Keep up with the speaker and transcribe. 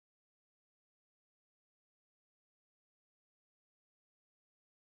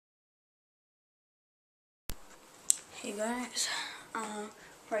Hey guys,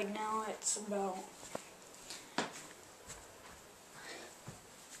 right now it's about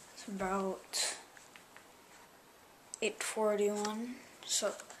 8:41.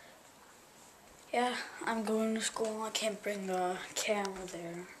 So yeah, I'm going to school. I can't bring the camera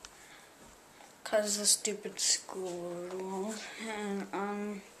there cause the stupid school won't.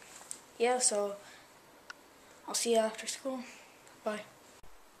 And yeah, so I'll see you after school. Bye.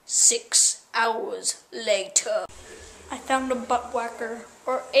 6 hours later. I found a butt whacker,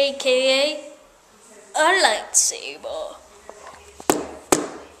 or AKA a lightsaber.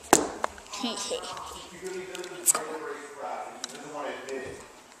 Let's go.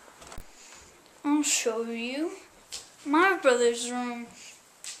 I'll show you my brother's room.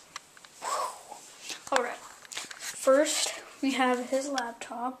 Alright, first we have his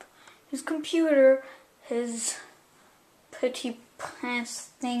laptop, his computer, his petit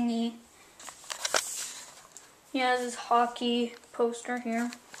pants thingy. He has his hockey poster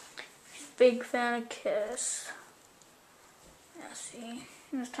here. Big fan of Kiss. Yeah, see.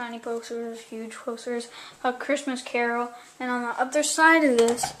 There's tiny posters, huge posters. A Christmas Carol. And on the other side of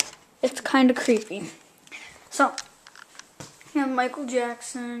this, it's kind of creepy. So, you have Michael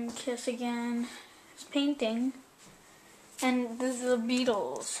Jackson, Kiss again, his painting. And this is the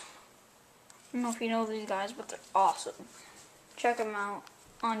Beatles. I don't know if you know these guys, but they're awesome. Check them out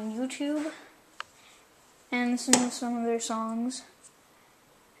on YouTube. And listen to some of their songs.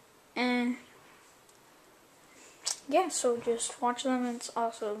 And yeah, so just watch them, it's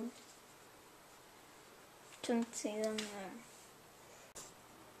awesome. Didn't see them there.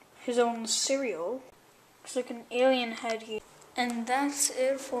 His own cereal. It's like an alien head here. And that's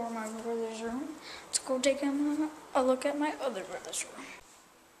it for my brother's room. Let's go take a look at my other brother's room.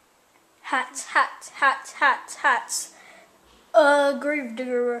 Hats, hats, hats, hats, hats. A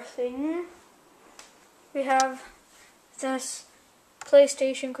gravedigger thing. We have this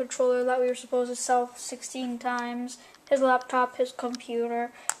PlayStation controller that we were supposed to sell 16 times, his laptop, his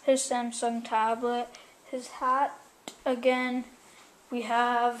computer, his Samsung tablet, his hat. Again, we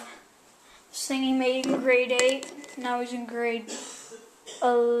have this thing he made in grade 8. Now he's in grade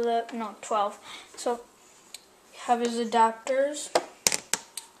 12. So, we have his adapters,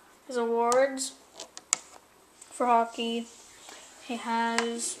 his awards for hockey. He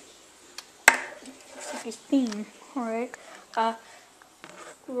has his theme, alright.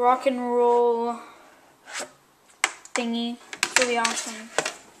 Rock and roll thingy. It's really awesome.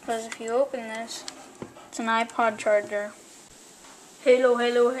 Because if you open this, it's an iPod charger. Halo,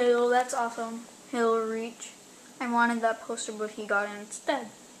 Halo, Halo, that's awesome. Halo Reach. I wanted that poster, but he got it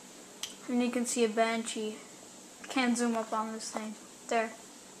instead. And you can see a Banshee. Can't zoom up on this thing. There.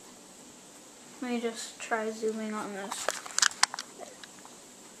 Let me just try zooming on this.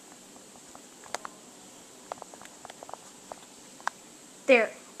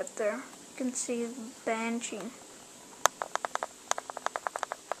 There, up there. You can see the Banshee.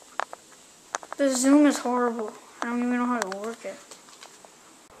 The zoom is horrible. I don't even know how to work it.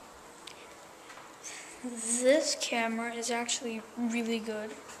 This camera is actually really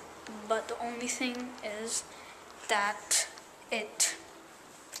good, but the only thing is that it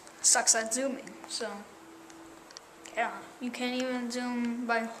sucks at zooming. So, yeah, you can't even zoom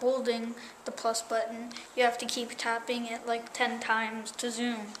by holding the plus button. You have to keep tapping it like 10 times to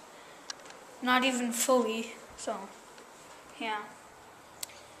zoom. Not even fully, so, yeah.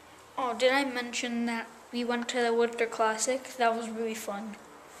 Oh, did I mention that we went to the Winter Classic? That was really fun.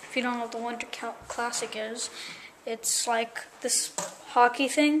 If you don't know what the Winter Classic is, it's like this hockey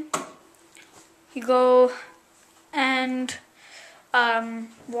thing. You go and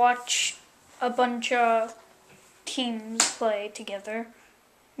watch a bunch of teams play together.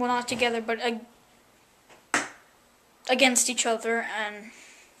 Well, not together, but against each other, and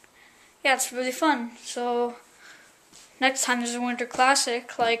yeah, it's really fun. So next time there's a Winter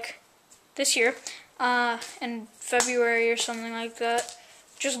Classic, like this year, in February or something like that,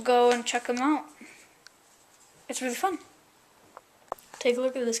 just go and check them out. It's really fun. Take a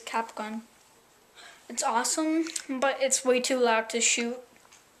look at this cap gun. It's awesome, but it's way too loud to shoot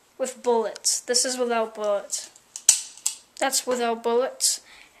with bullets. This is without bullets. That's without bullets.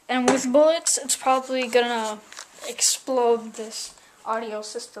 And with bullets, it's probably gonna explode this audio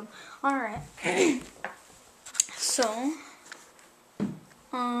system. Alright. So,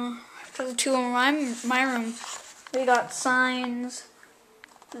 for the two in my room, we got signs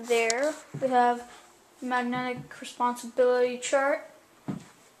there. We have magnetic responsibility chart,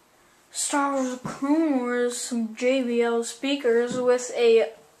 Star Wars Clone Wars, some JBL speakers with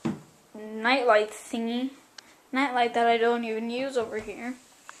a nightlight thingy. Nightlight that I don't even use over here.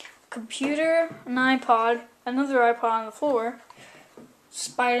 Computer, an iPod, another iPod on the floor,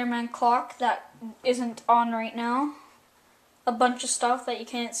 Spider-Man clock that isn't on right now, a bunch of stuff that you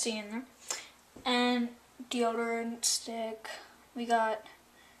can't see in there, and deodorant stick. We got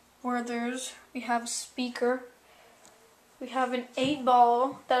Werther's. We have a speaker. We have an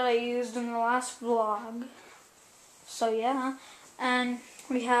 8-ball that I used in the last vlog. So yeah, and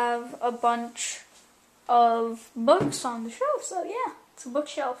we have a bunch of books on the shelf. So yeah, it's a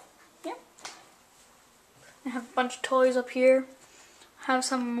bookshelf. Yeah. I have a bunch of toys up here. I have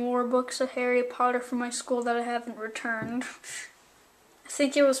some more books of Harry Potter from my school that I haven't returned. I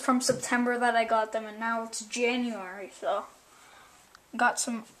think it was from September that I got them, and now it's January, so got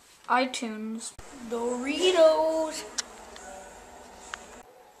some iTunes Doritos.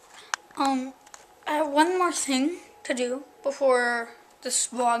 I have one more thing to do before this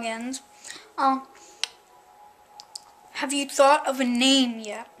vlog ends. Have you thought of a name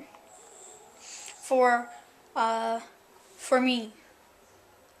yet for me?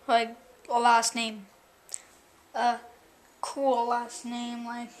 Like a last name, a cool last name,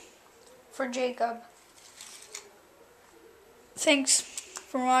 like for Jacob. Thanks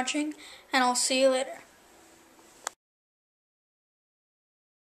for watching, and I'll see you later.